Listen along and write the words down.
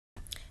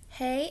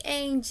Hey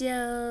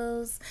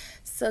angels!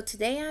 So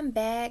today I'm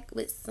back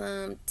with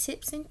some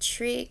tips and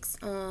tricks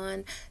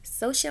on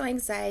social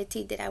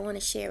anxiety that I want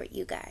to share with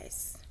you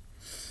guys.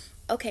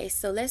 Okay,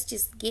 so let's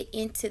just get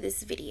into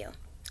this video.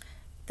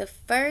 The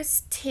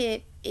first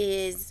tip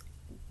is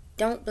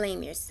don't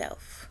blame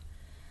yourself.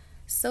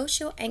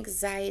 Social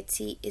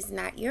anxiety is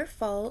not your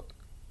fault.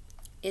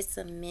 It's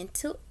a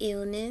mental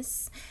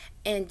illness,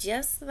 and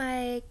just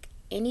like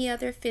any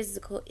other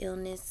physical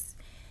illness,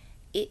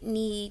 it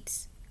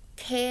needs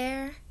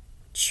care,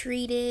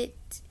 treated,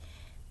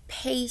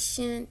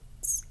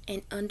 patience,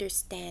 and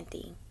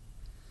understanding.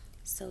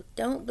 So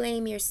don't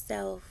blame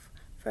yourself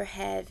for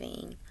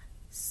having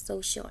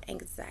social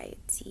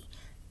anxiety.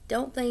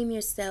 Don't blame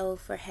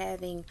yourself for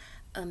having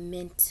a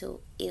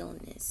mental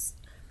illness.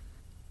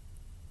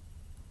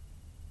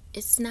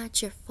 It's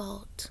not your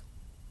fault.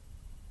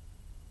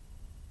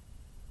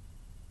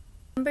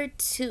 Number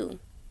two,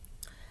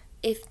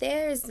 if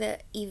there's an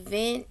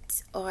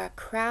event or a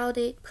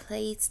crowded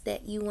place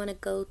that you want to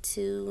go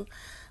to,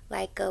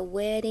 like a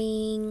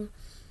wedding,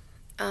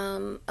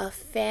 a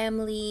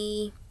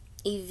family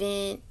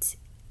event,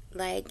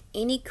 like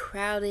any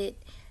crowded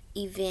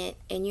event,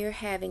 and you're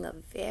having a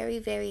very,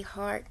 very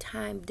hard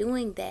time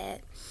doing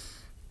that,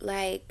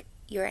 like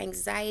your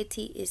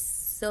anxiety is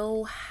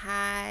so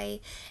high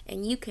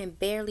and you can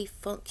barely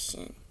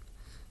function,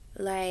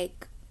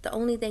 like the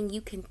only thing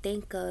you can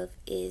think of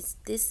is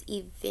this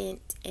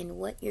event and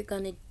what you're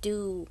going to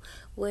do,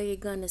 where you're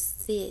going to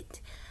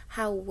sit,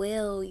 how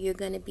well you're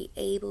going to be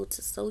able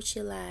to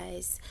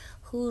socialize,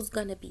 who's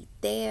going to be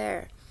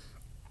there,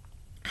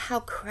 how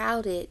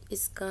crowded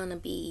it's going to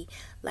be,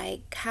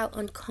 like how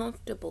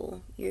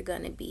uncomfortable you're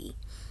going to be.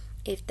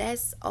 If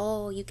that's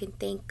all you can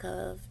think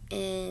of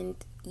and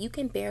you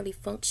can barely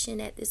function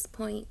at this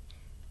point,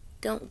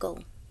 don't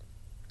go.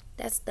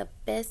 That's the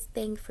best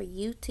thing for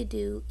you to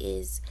do,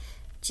 is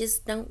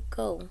just don't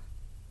go.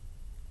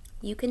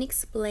 You can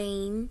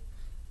explain,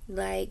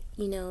 like,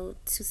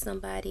 to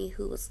somebody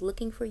who was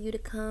looking for you to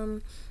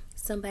come,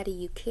 somebody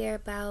you care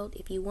about.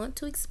 If you want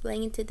to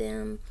explain to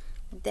them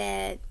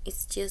that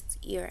it's just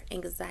your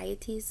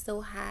anxiety is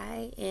so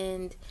high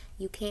and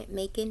you can't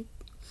make it,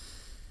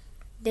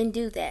 then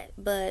do that.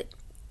 But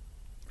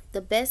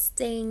the best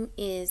thing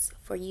is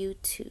for you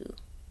to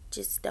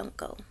just don't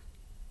go.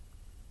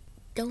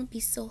 Don't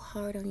be so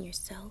hard on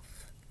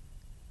yourself.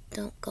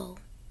 Don't go.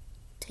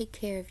 Take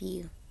care of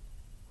you.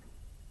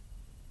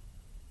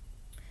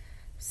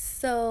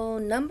 So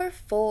number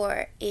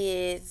 4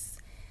 is,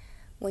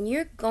 when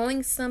you're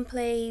going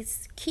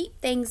someplace, keep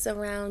things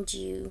around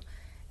you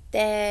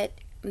that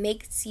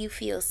makes you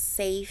feel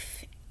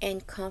safe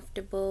and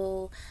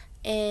comfortable,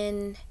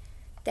 and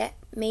that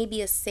may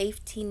be a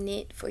safety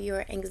net for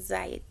your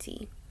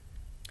anxiety.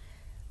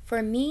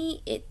 For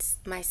me, it's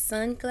my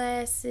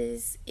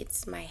sunglasses,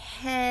 it's my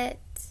hat,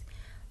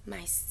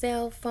 my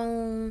cell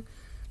phone.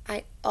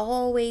 I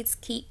always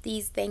keep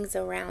these things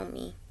around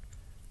me.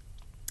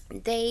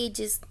 They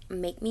just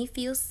make me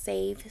feel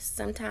safe.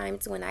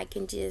 Sometimes when I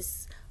can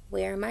just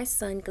wear my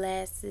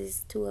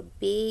sunglasses to a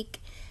big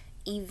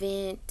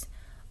event,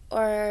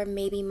 or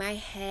maybe my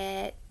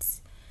hat,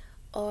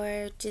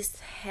 or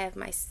just have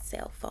my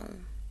cell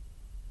phone.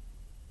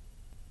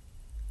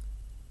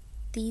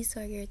 These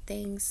are your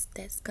things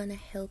that's gonna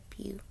help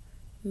you,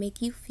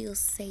 make you feel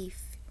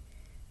safe,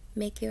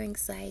 make your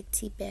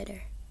anxiety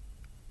better.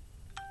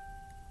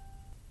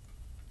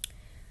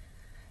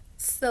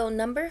 So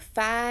number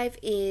 5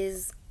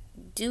 is,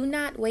 do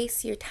not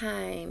waste your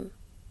time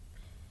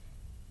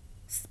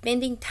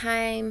spending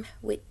time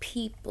with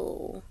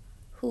people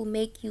who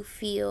make you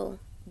feel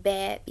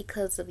bad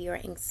because of your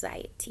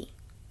anxiety.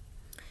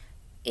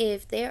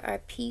 If there are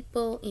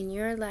people in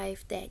your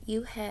life that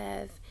you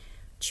have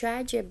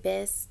tried your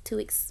best to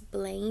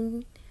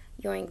explain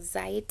your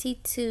anxiety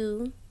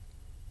to,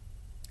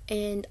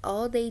 and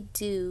all they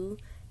do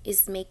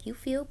is make you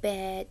feel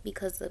bad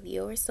because of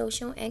your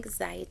social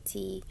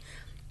anxiety,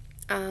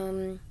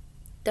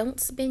 don't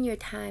spend your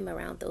time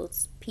around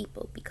those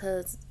people,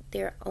 because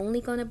they're only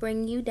going to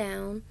bring you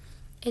down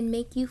and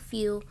make you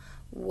feel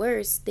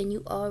worse than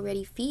you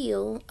already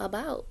feel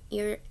about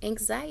your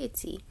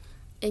anxiety.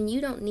 And you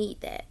don't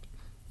need that.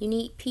 You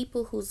need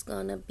people who's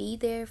going to be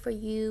there for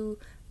you,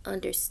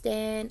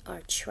 understand,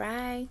 or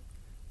try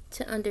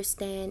to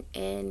understand,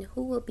 and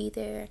who will be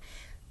there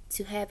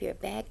to have your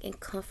back and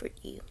comfort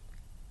you.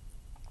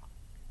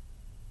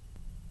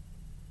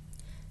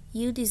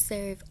 You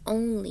deserve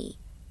only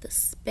the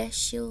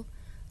special,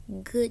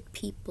 good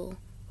people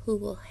who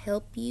will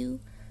help you,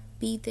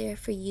 be there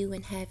for you,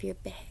 and have your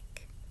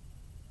back.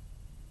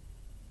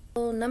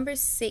 So number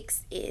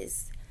 6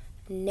 is,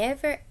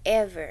 never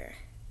ever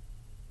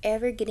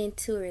get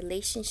into a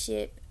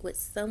relationship with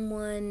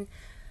someone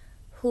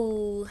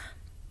who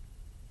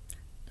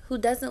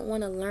doesn't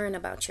want to learn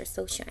about your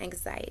social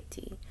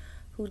anxiety,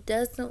 who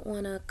doesn't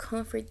want to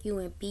comfort you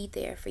and be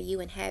there for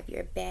you and have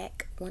your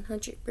back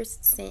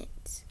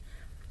 100%,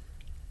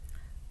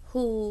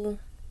 who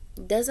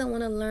doesn't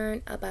want to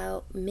learn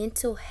about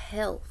mental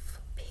health,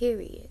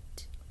 period.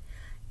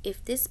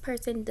 if this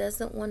person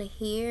doesn't want to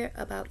hear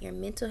about your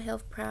mental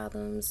health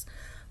problems,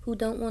 who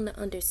don't want to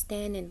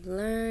understand and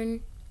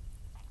learn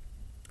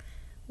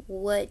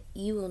what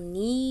you will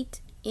need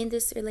in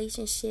this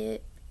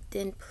relationship,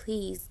 then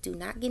please do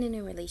not get in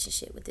a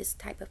relationship with this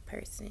type of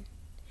person.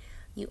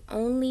 You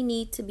only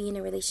need to be in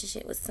a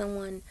relationship with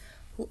someone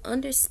who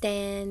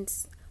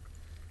understands,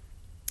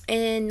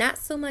 and not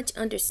so much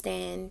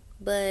understand,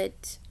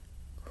 but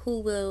who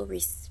will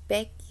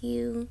respect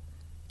you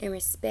and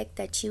respect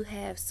that you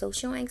have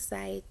social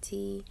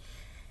anxiety,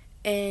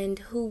 and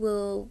who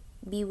will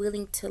be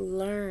willing to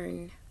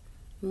learn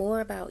more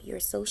about your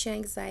social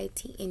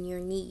anxiety and your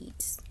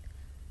needs.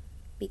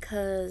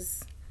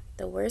 Because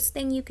the worst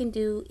thing you can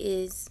do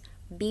is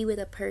be with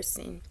a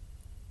person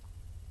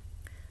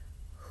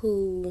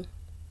who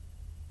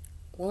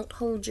won't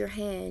hold your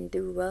hand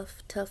through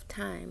rough, tough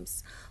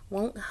times,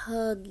 won't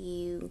hug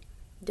you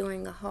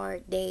during a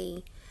hard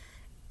day,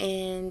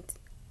 and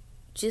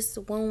just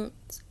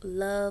won't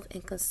love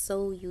and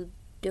console you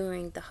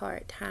during the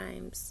hard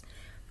times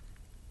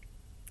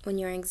when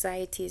your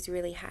anxiety is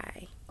really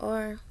high,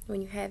 or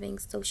when you're having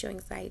social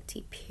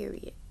anxiety,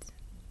 period.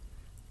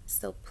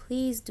 So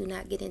please do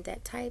not get in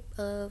that type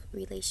of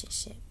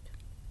relationship.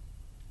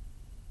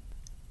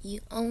 You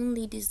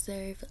only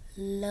deserve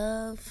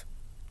love,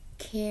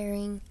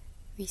 caring,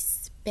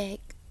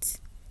 respect,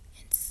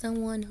 and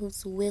someone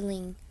who's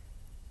willing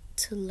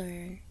to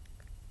learn.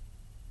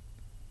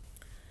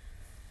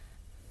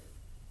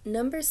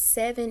 Number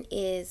 7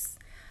 is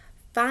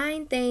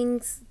find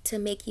things to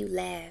make you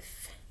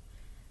laugh.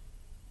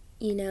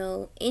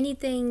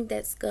 Anything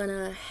that's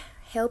gonna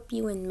help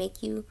you and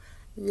make you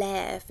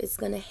laugh is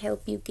gonna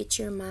help you get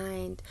your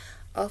mind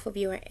off of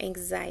your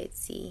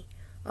anxiety,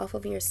 off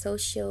of your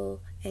social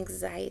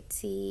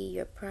anxiety,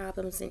 your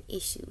problems and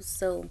issues.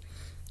 So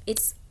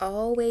it's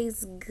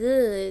always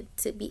good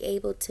to be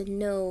able to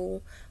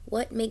know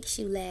what makes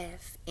you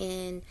laugh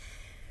and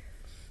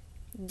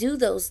do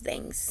those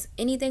things.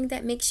 Anything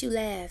that makes you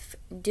laugh,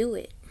 do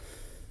it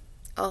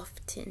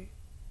often.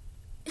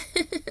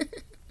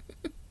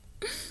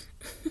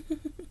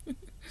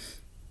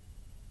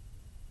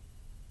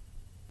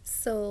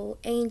 So,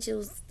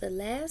 angels, the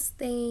last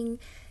thing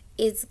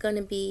is going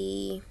to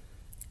be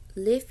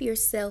lift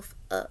yourself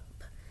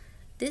up.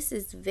 This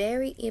is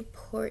very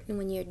important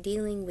when you're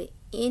dealing with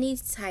any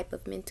type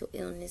of mental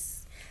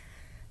illness.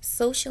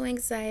 Social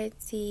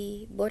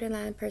anxiety,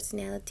 borderline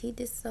personality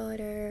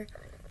disorder,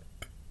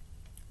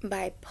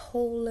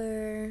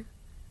 bipolar,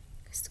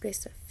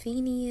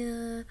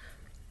 schizophrenia,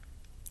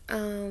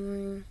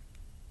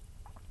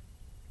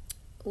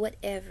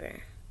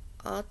 whatever,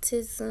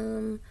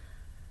 autism,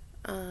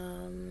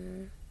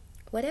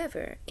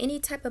 whatever, any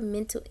type of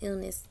mental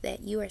illness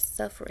that you are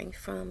suffering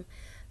from,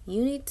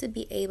 you need to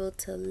be able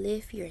to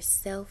lift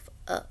yourself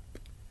up,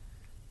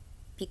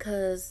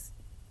 because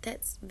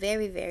that's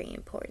very, very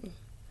important.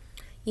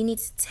 You need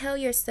to tell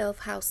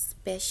yourself how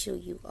special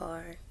you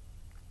are,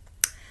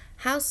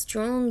 how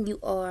strong you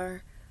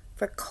are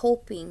for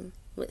coping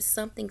with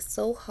something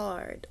so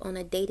hard on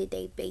a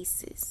day-to-day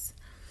basis.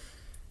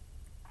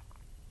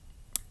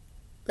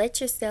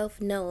 Let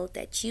yourself know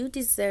that you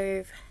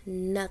deserve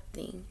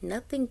nothing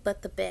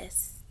but the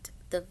best,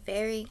 the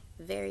very,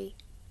 very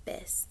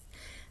best.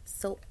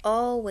 So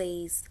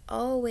always,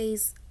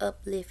 always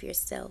uplift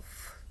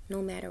yourself,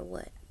 no matter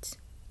what.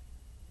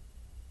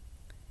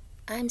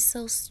 I'm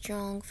so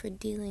strong for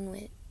dealing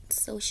with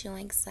social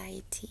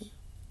anxiety.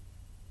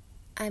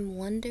 I'm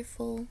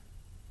wonderful,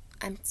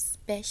 I'm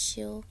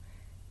special,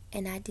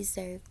 and I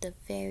deserve the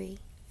very,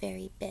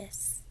 very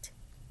best.